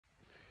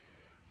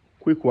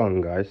Quick one,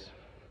 guys.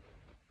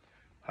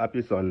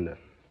 Happy Sunday.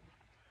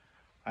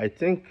 I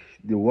think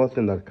the worst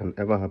thing that can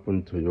ever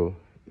happen to you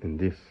in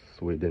this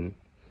Sweden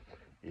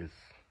is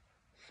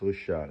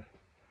social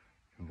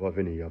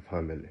involving in your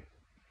family.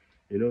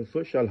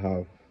 Social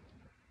have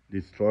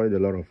destroyed a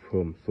lot of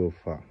homes so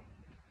far.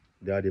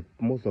 They are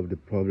most of the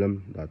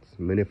problem that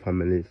many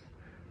families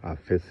are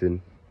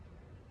facing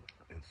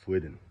in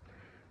Sweden.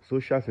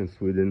 Socials in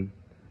Sweden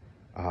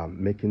are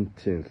making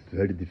things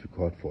very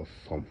difficult for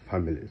some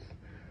families.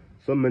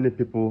 So many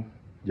people,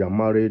 their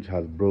marriage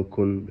has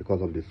broken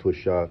because of the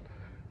social,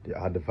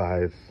 the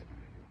advice,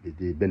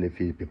 the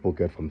benefit people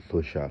get from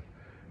social.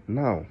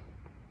 Now,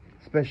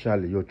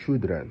 especially your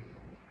children,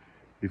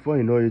 before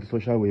you know it,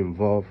 social will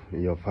involve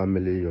in your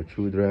family, your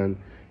children.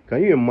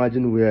 Can you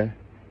imagine where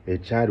a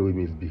child will be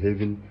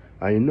misbehaving?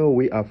 And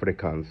we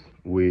Africans,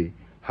 we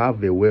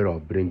have a way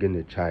of bringing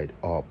a child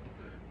up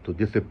to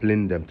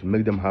discipline them, to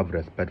make them have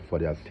respect for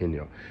their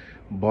senior.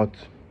 But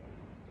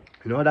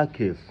in other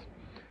case,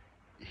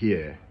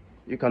 here,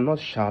 you cannot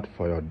shout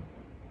for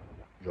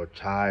your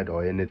child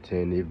or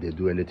anything if they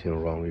do anything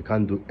wrong. You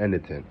can't do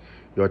anything.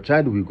 Your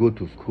child will go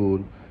to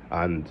school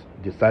and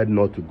decide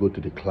not to go to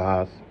the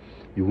class.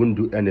 You won't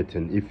do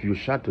anything. If you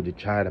shout to the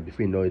child,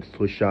 before you know it,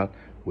 social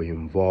will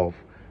involve.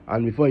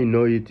 And before you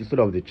know it, instead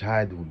of the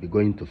child will be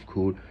going to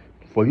school,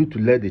 for you to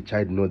let the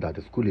child know that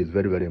the school is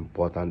very, very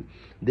important,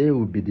 they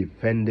will be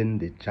defending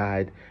the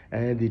child.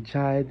 And the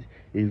child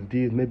is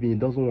this, maybe he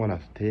doesn't want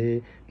to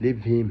stay, leave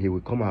him, he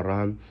will come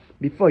around.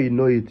 Before you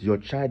know it, your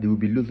child, you will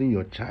be losing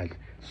your child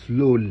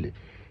slowly.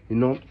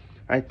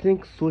 I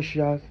think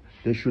socials,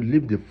 they should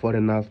leave the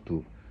foreigners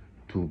to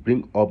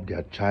bring up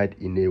their child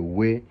in a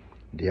way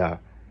they are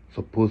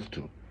supposed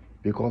to.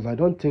 Because I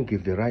don't think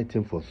it's the right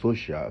thing for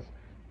socials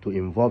to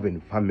involve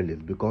in families,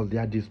 because they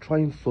are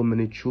destroying so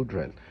many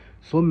children.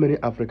 So many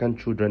African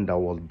children that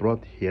was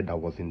brought here, that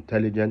was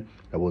intelligent,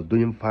 that was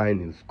doing fine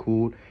in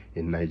school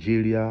in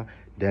Nigeria.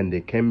 Then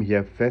they came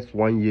here, first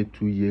 1 year,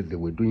 2 years, they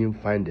were doing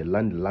fine. They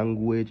learned the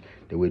language,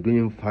 they were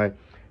doing fine.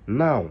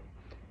 Now,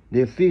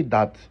 they see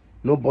that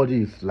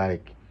nobody is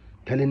like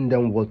telling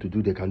them what to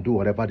do. They can do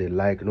whatever they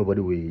like.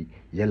 Nobody will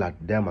yell at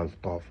them and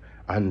stuff.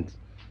 And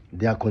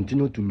they are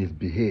continuing to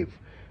misbehave.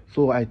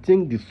 So I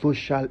think the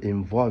social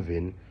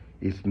involving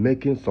is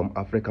making some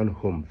African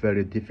home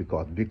very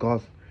difficult,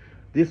 because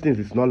these things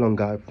is no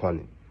longer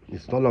funny.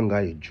 It's no longer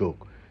a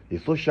joke. The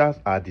socials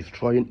are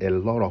destroying a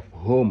lot of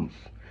homes.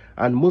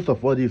 And most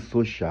of all these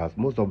socials,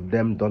 most of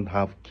them don't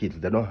have kids.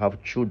 They don't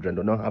have children.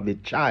 They don't have a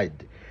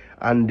child.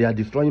 And they are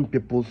destroying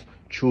people's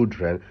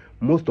children.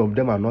 Most of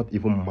them are not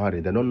even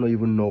married. They don't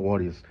even know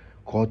what is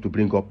called to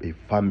bring up a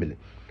family.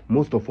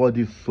 Most of all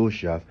these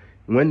socials,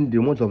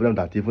 most of them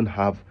that even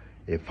have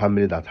a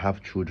family, that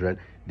have children,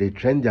 they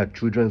train their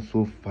children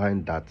so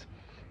fine that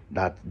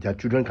their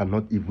children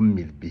cannot even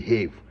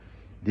misbehave.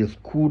 They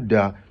school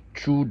their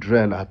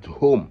children at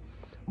home.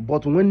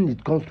 But when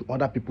it comes to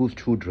other people's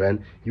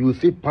children, you will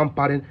see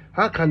pampering.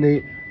 How can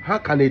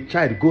a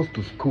child goes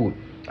to school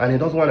and he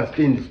doesn't want to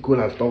stay in the school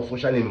and stuff,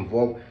 socially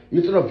involved?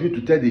 Instead of you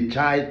to tell the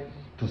child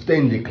to stay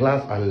in the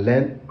class and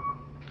learn,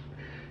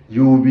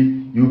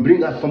 you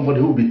bring out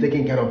somebody who will be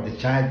taking care of the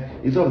child.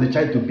 Instead of the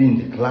child to be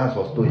in the class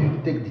or store,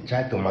 you take the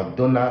child to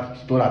McDonald's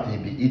so that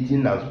he'll be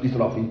eating, and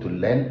instead of him to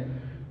learn.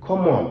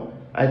 Come on.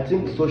 I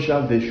think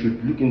social, they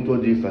should look into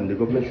this, and the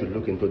government should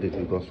look into this,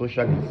 because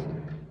social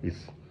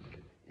is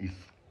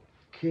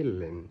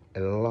killing a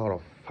lot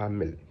of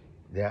family.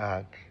 They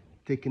are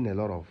taking a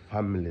lot of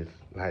families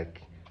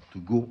like to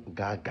go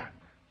gaga.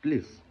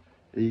 Please,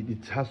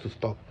 it has to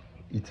stop.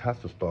 It has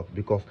to stop,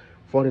 because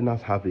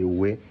foreigners have a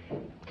way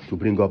to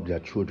bring up their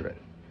children.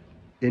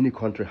 Any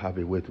country have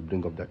a way to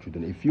bring up their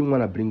children. If you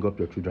want to bring up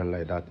your children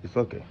like that, it's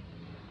okay.